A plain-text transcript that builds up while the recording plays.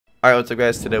Alright, what's up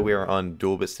guys? Today we are on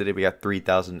Dual Bits. Today we got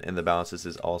 3,000 in the balance. This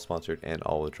is all sponsored and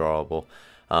all withdrawable.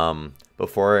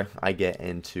 Before I get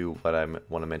into what I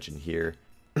want to mention here,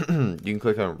 you can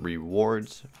click on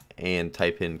rewards and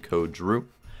type in code Drew.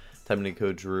 Type in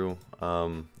code Drew,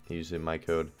 using my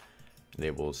code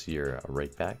enables your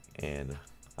rake back, and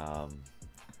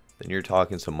then you're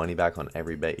talking some money back on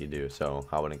every bet you do, so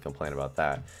I wouldn't complain about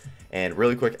that. And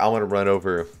really quick, I want to run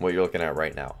over what you're looking at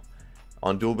right now.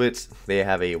 On Dual Bits, they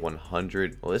have a well,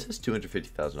 this is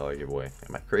 $250,000 giveaway.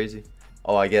 Am I crazy?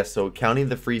 Oh, I guess so. Counting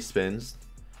the free spins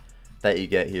that you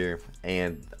get here,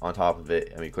 and on top of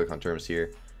it, I mean, click on terms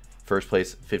here. First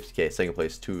place 50K, second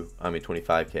place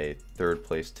 25K, third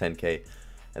place 10K,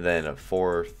 and then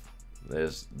fourth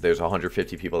there's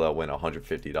 150 people that win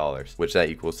 $150, which that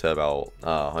equals to about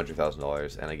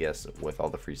 $100,000. And I guess with all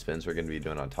the free spins we're going to be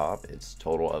doing on top, it's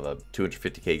total of a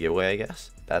 250K giveaway. I guess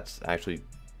that's actually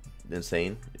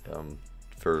insane.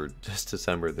 For just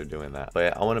December they're doing that.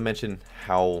 But I want to mention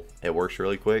how it works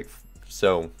really quick.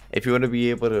 So if you want to be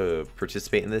able to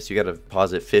participate in this, you got to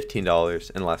deposit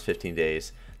 $15 in the last 15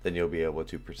 days. Then you'll be able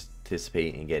to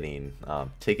participate in getting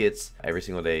tickets every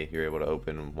single day. You're able to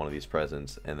open one of these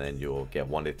presents, and then you'll get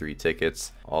 1 to 3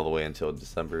 tickets all the way until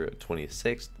December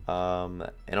 26th.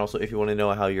 And also, if you want to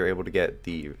know how you're able to get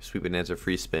the Sweet Bonanza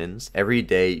free spins, every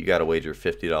day you got to wager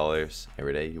 $50.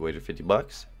 Every day you wager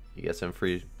 $50, you get some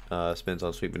free spins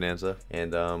on Sweet Bonanza.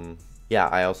 And yeah,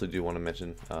 I also do want to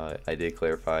mention, I did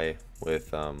clarify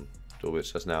with Dual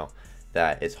Bits just now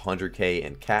that it's 100K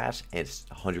in cash and it's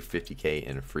 150K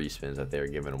in free spins that they're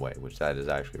giving away, which that is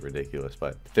actually ridiculous.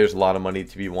 But there's a lot of money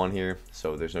to be won here,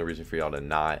 so there's no reason for y'all to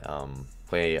not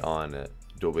play on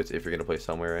Dual Bits. If you're gonna play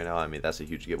somewhere right now, I mean, that's a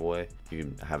huge giveaway. You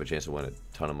can have a chance to win a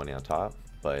ton of money on top.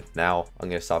 But now I'm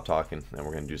gonna stop talking and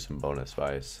we're gonna do some bonus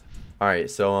buys. All right,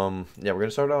 so yeah, we're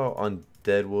gonna start out on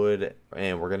Deadwood,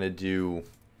 and we'll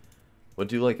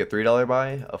do like a $3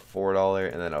 buy, a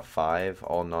 $4, and then a $5,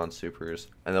 all non-supers.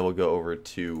 And then we'll go over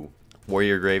to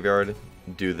Warrior Graveyard,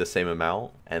 do the same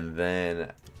amount, and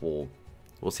then we'll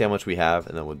see how much we have,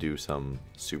 and then we'll do some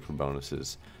super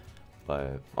bonuses.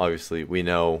 But obviously we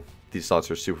know these slots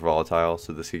are super volatile,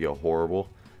 so this could go horrible.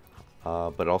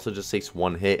 But it also just takes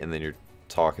one hit and then you're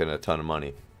talking a ton of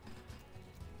money.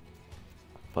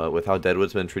 But with how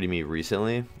Deadwood's been treating me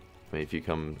recently, I mean, if you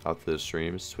come out to the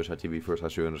streams,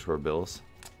 twitch.tv/Drew_Bills,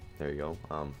 there you go,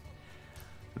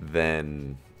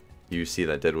 then you see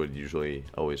that Deadwood usually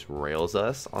always rails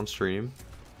us on stream.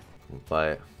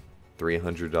 But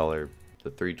 $300,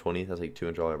 the 320, that's like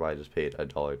 $200 buy, I just paid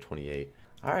 $1.28.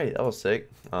 Alright, that was sick.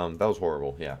 That was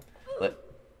horrible, yeah. Let's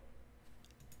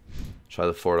try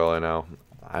the $4 now.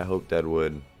 I hope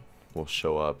Deadwood will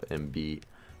show up and beat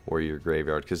Warrior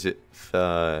Graveyard, because if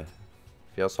y'all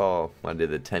saw when I did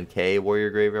the 10K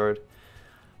Warrior Graveyard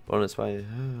bonus buy,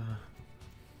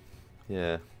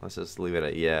 yeah, let's just leave it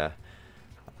at yeah.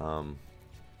 But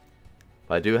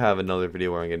I do have another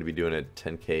video where I'm going to be doing a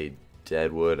 10K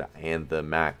Deadwood and the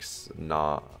max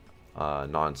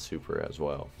non-super as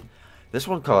well. This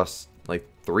one costs like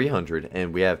 $300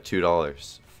 and we have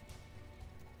 $2.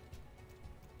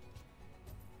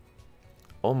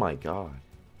 Oh my god.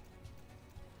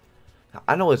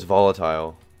 I know it's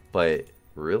volatile, but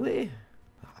really?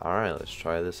 Alright, let's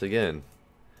try this again.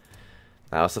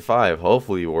 Now it's a 5.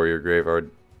 Hopefully Warrior Graveyard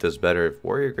does better. If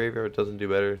Warrior Graveyard doesn't do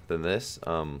better than this,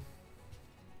 then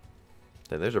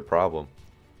there's a problem.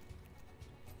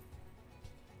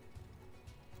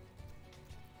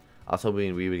 I was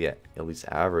hoping we would get at least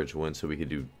average wins so we could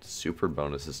do super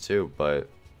bonuses too, but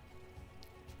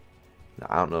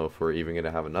I don't know if we're even going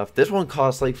to have enough. This one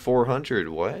costs like 400,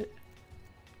 what?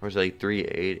 Or is it like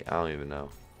 380? I don't even know.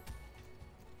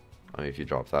 I mean, if you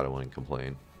drop that, I wouldn't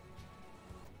complain.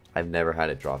 I've never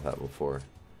had it drop that before.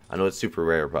 I know it's super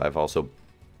rare, but I've also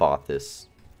bought this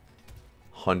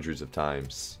hundreds of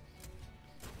times.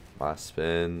 Last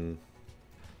spin,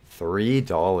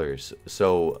 $3.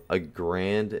 So a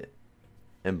grand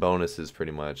in bonuses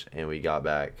pretty much, and we got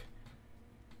back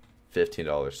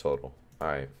 $15 total.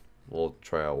 Alright, we'll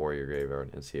try out Warrior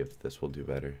Graveyard and see if this will do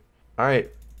better.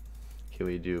 Alright.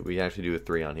 We can actually do a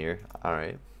 3 on here.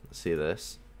 Alright, let's see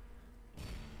this.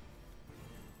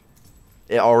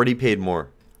 It already paid more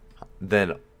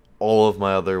than all of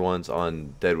my other ones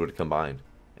on Deadwood combined.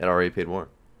 It already paid more.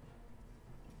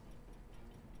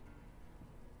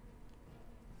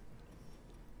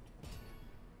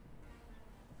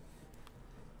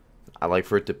 I like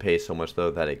for it to pay so much though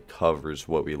that it covers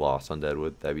what we lost on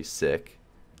Deadwood. That'd be sick.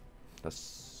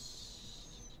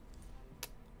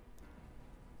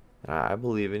 I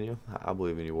believe in you. I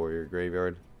believe in you, Warrior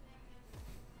Graveyard.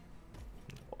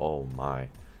 Oh my.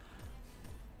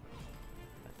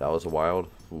 That was a wild.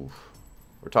 Oof.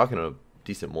 We're talking a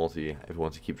decent multi. If it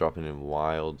wants to keep dropping in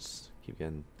wilds, keep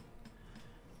getting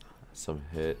some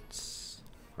hits.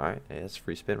 Alright, yeah, that's a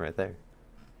free spin right there.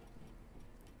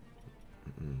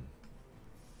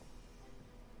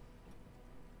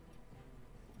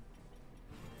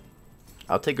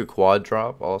 I'll take a quad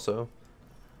drop also.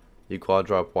 You quad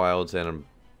drop wilds and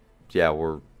yeah,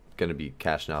 we're gonna be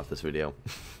cashing out this video.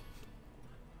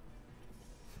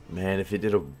 Man, if it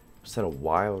did a set of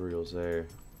wild reels there,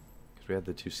 because we had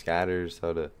the 2 scatters, that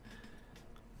would have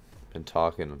been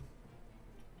talking.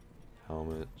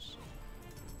 Helmets.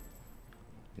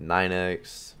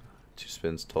 9x, 2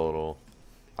 spins total.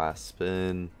 Last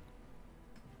spin.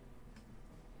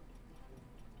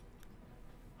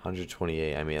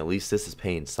 128. I mean, at least this is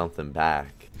paying something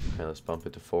back. Okay, let's bump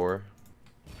it to 4.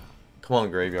 Come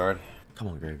on, graveyard. Come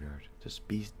on, graveyard. Just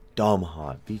be dumb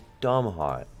hot. Be dumb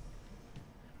hot.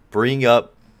 Bring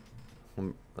up,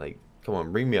 like, come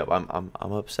on, bring me up. I'm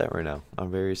upset right now.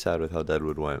 I'm very sad with how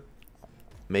Deadwood went.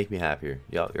 Make me happier.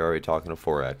 You're already talking to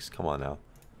 4x. Come on now.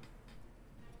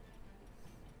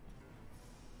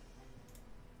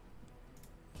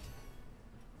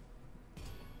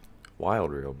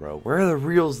 Wild reel, bro. Where are the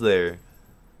reels there?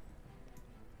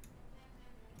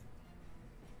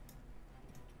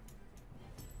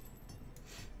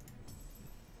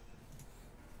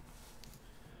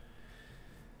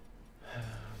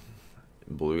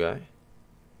 Blue guy.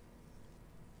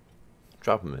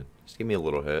 Drop him in. Just give me a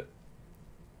little hit.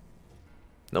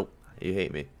 Nope. You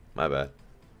hate me. My bad.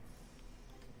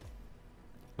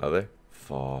 Another?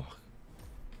 Fuck.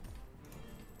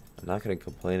 I'm not gonna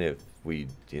complain if we,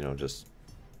 you know, just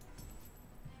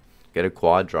get a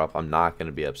quad drop. I'm not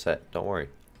gonna be upset. Don't worry.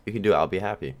 You can do it. I'll be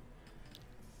happy.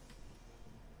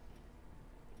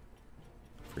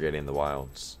 Forgetting the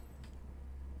wilds.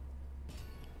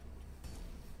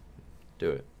 Do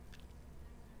it.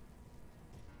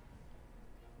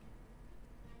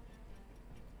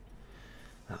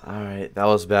 Alright, that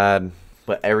was bad.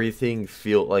 But everything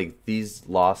feel like these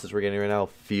losses we're getting right now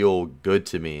feel good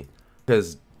to me.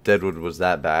 Because Deadwood was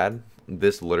that bad.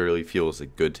 This literally feels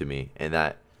good to me. And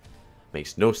that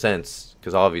makes no sense.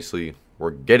 Because obviously we're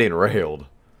getting railed.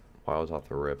 Wilds off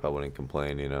the rip, I wouldn't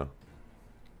complain, you know.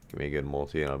 Give me a good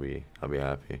multi and I'll be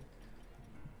happy.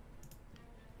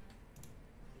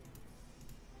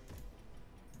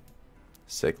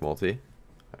 Sick multi.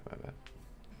 My bad.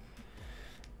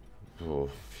 Oh,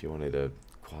 if you wanted a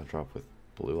quad drop with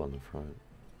blue on the front.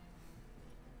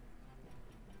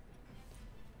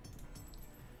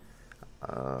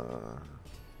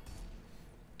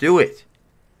 Do it.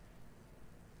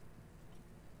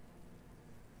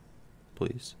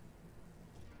 Please.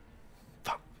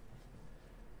 Fuck.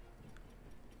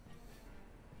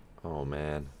 Oh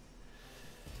man.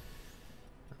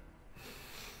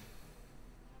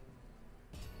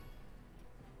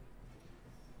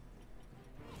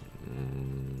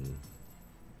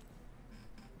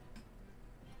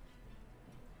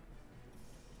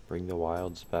 Bring the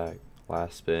wilds back.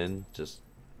 Last spin. Just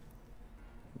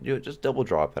double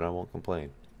drop it. I won't complain.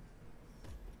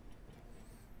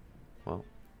 Well,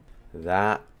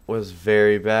 that was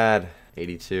very bad.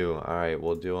 82. All right,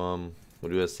 we'll do a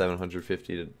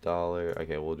 $750.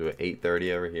 Okay, we'll do an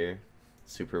 830 over here.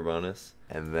 Super bonus,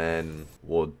 and then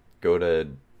we'll go to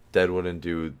Deadwood and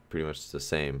do pretty much the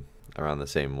same, around the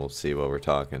same. We'll see what we're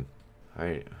talking. All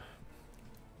right.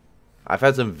 I've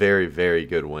had some very, very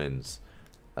good wins.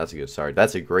 That's a good start.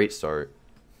 That's a great start.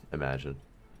 Imagine.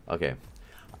 Okay.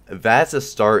 That's a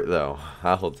start, though.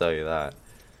 I will tell you that.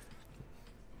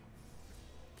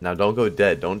 Now, don't go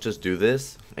dead. Don't just do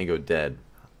this and go dead.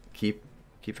 Keep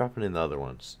dropping in the other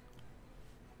ones.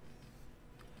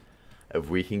 If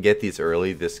we can get these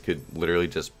early, this could literally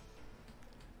just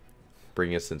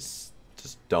bring us in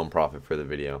just dumb profit for the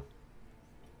video.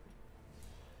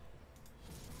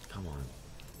 Come on.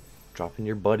 Drop in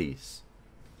your buddies.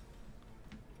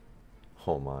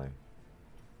 Oh my.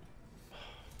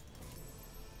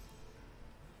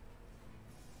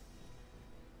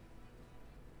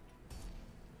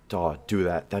 Oh, do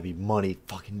that. That'd be money.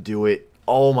 Fucking do it.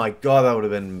 Oh my god, that would have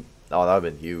been... Oh, that would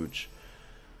have been huge.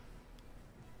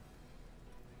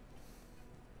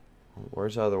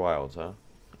 Where's the other wilds, huh?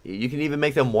 You can even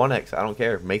make them 1x. I don't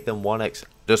care. Make them 1x.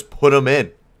 Just put them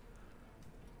in.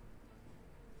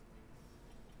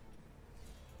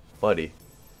 Buddy.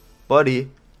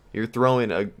 Buddy, you're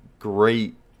throwing a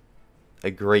great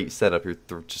setup. You're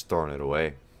just throwing it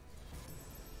away.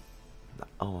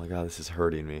 Oh my god, this is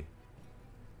hurting me.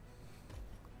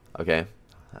 Okay,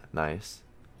 nice.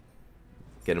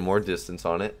 Getting more distance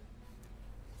on it.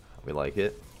 We like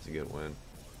it. It's a good win.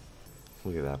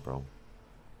 Look at that, bro.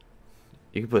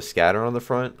 You can put scatter on the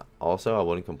front. Also, I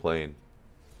wouldn't complain.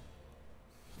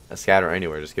 A scatter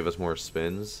anywhere. Just give us more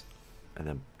spins. And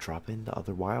then drop in the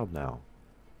other wild now.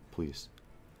 Please.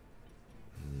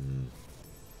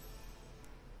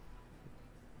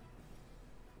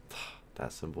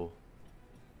 That simple.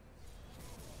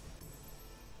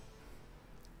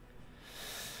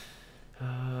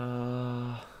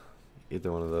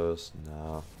 Either one of those.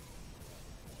 No.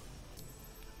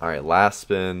 Alright, last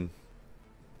spin.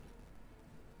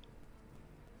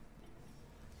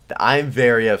 I'm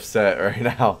very upset right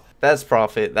now. That's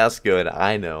profit. That's good.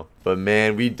 I know. But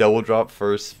man, we double dropped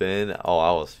first spin. Oh,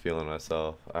 I was feeling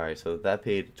myself. Alright, so that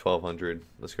paid 1,200.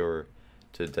 Let's go over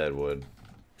to Deadwood.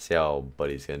 See how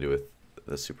Buddy's going to do with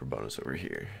the super bonus over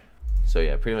here. So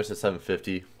yeah, pretty much the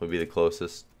 750 would be the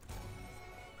closest.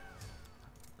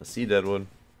 Let's see Deadwood.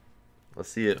 Let's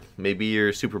see it. Maybe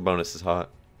your super bonus is hot.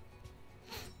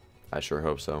 I sure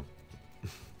hope so.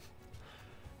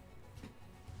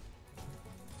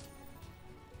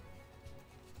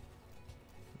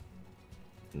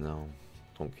 No,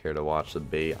 don't care to watch the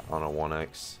bait on a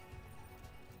 1x.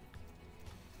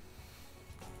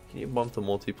 Can you bump the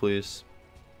multi, please?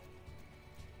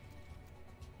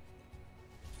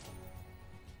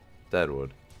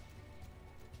 Deadwood.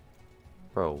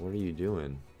 Bro, what are you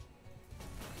doing?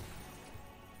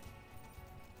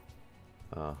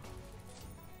 Oh.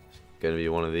 It's gonna be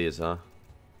one of these, huh?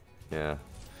 Yeah.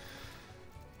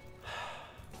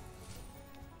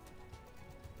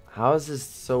 How is this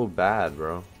so bad,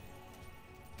 bro?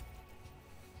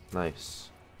 Nice.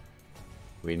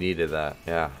 We needed that.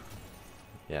 Yeah.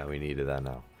 Yeah, we needed that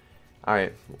now.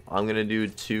 Alright, I'm gonna do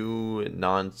 2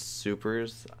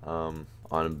 non-supers on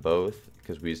both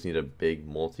because we just need a big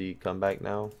multi comeback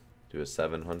now. Do a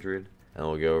 700 and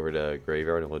we'll go over to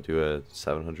Graveyard and we'll do a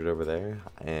 700 over there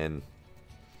and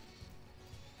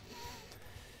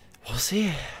we'll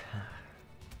see.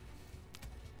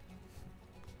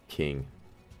 King.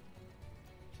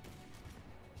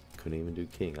 Couldn't even do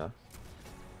king, huh?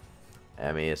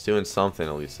 I mean, it's doing something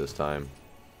at least this time.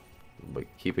 But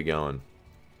keep it going.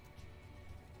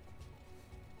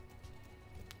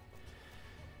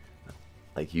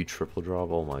 Like, you triple drop?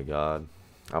 Oh my god.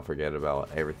 I'll forget about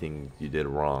everything you did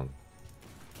wrong.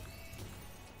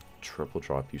 Triple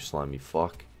drop, you slimy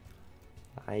fuck.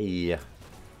 Aye. You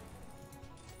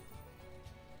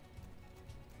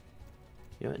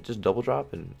know what? Just double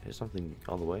drop and hit something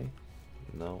all the way?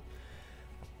 No.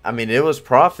 I mean, it was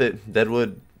profit.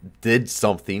 Deadwood did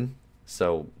something.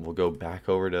 So we'll go back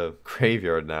over to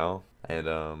Graveyard now. And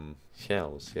yeah,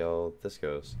 we'll see how this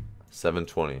goes.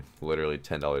 720. Literally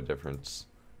 $10 difference.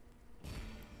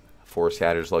 4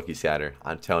 scatters, lucky scatter.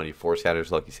 I'm telling you, 4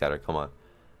 scatters, lucky scatter. Come on.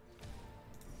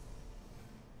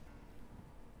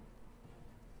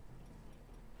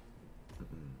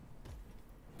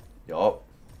 Yup.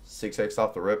 6x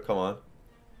off the rip. Come on.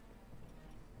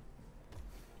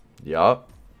 Yup.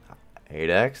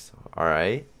 8x.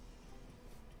 Alright.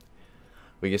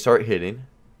 We can start hitting.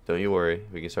 Don't you worry.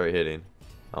 We can start hitting.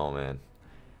 Oh, man.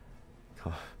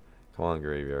 Come on,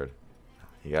 Graveyard.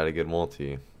 You got a good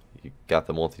multi. You got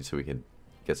the multi so we can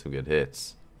get some good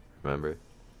hits. Remember?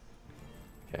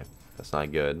 Okay. That's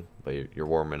not good, but you're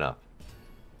warming up.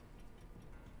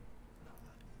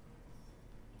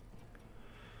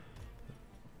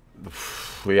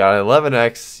 We got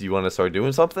 11x. You want to start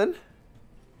doing something?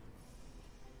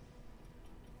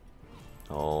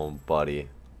 Oh, buddy.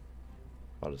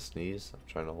 About to sneeze. I'm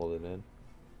trying to hold it in.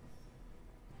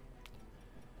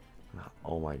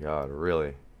 Oh my god,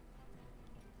 really?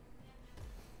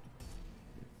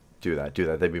 Do that, do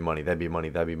that. That'd be money, that'd be money,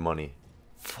 that'd be money.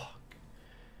 Fuck.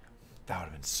 That would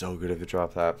have been so good if it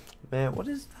dropped that. Man, what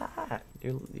is that?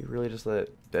 You really just let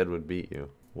Deadwood beat you.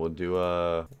 We'll do,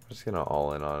 we're just gonna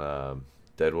all in on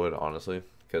Deadwood, honestly.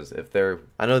 Because if they're,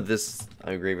 I know this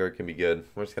Graveyard can be good.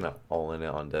 We're just gonna all in it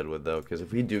on Deadwood though. Because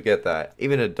if we do get that,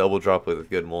 even a double drop with a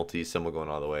good multi, symbol going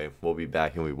all the way, we'll be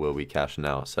back and we will be cashing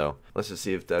out. So let's just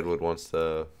see if Deadwood wants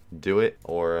to do it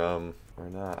or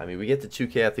not. I mean, we get the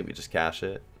 2K. I think we just cash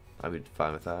it. I'd be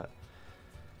fine with that.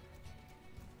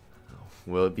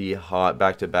 Will it be hot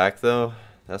back to back though?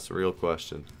 That's the real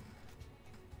question.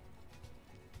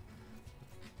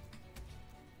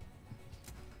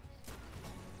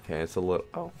 Okay, it's a little.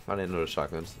 Oh, I didn't notice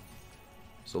shotguns.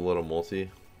 It's a little multi.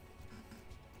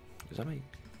 Is that my?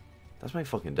 That's my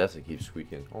fucking desk that keeps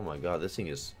squeaking. Oh my god, this thing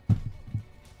is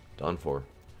done for.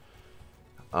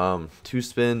 2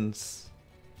 spins.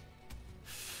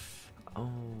 Oh,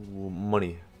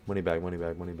 money bag, money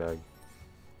bag, money bag.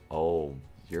 Oh,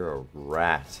 you're a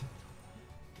rat.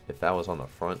 If that was on the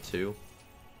front too.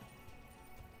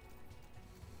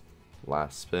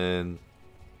 Last spin.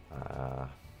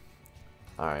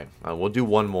 Alright, we'll do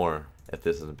one more. If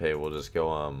this doesn't pay, we'll just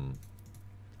go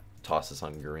toss this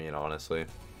on green, honestly.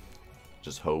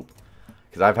 Just hope.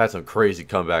 Because I've had some crazy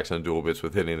comebacks on dual bits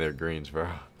with hitting their greens, bro.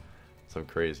 Some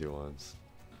crazy ones.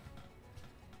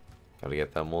 Gotta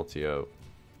get that multi out.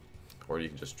 Or you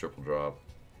can just triple drop.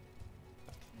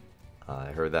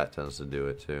 I heard that tends to do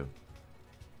it too.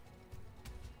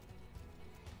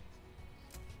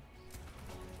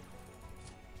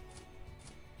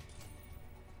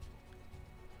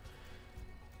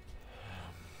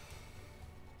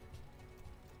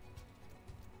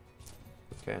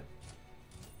 Okay.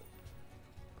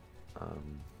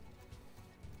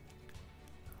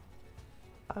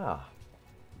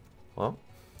 Well,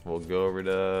 we'll go over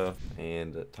to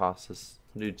and toss this.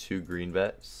 Do 2 green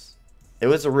bets. It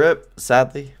was a rip,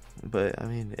 sadly, but I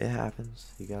mean it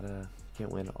happens. You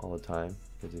can't win all the time,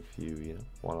 because if you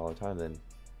won all the time, then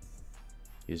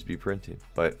you just be printing.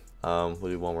 But we'll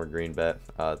do one more green bet.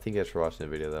 Thank you guys for watching the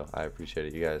video, though. I appreciate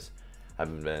it. You guys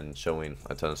haven't been showing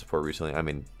a ton of support recently. I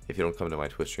mean, if you don't come to my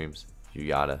Twitch streams, you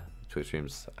gotta. Twitch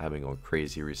streams have been going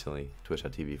crazy recently.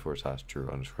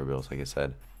 Twitch.tv/Drew_Bills. Like I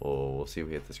said, we'll see if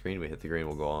we hit the screen. We hit the green,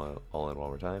 we'll go all in one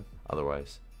more time.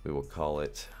 Otherwise, we will call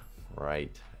it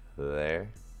right there.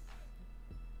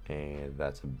 And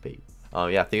that's a bait.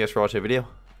 Yeah, thank you guys for watching the video.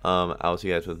 I'll see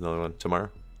you guys with another one tomorrow.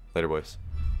 Later, boys.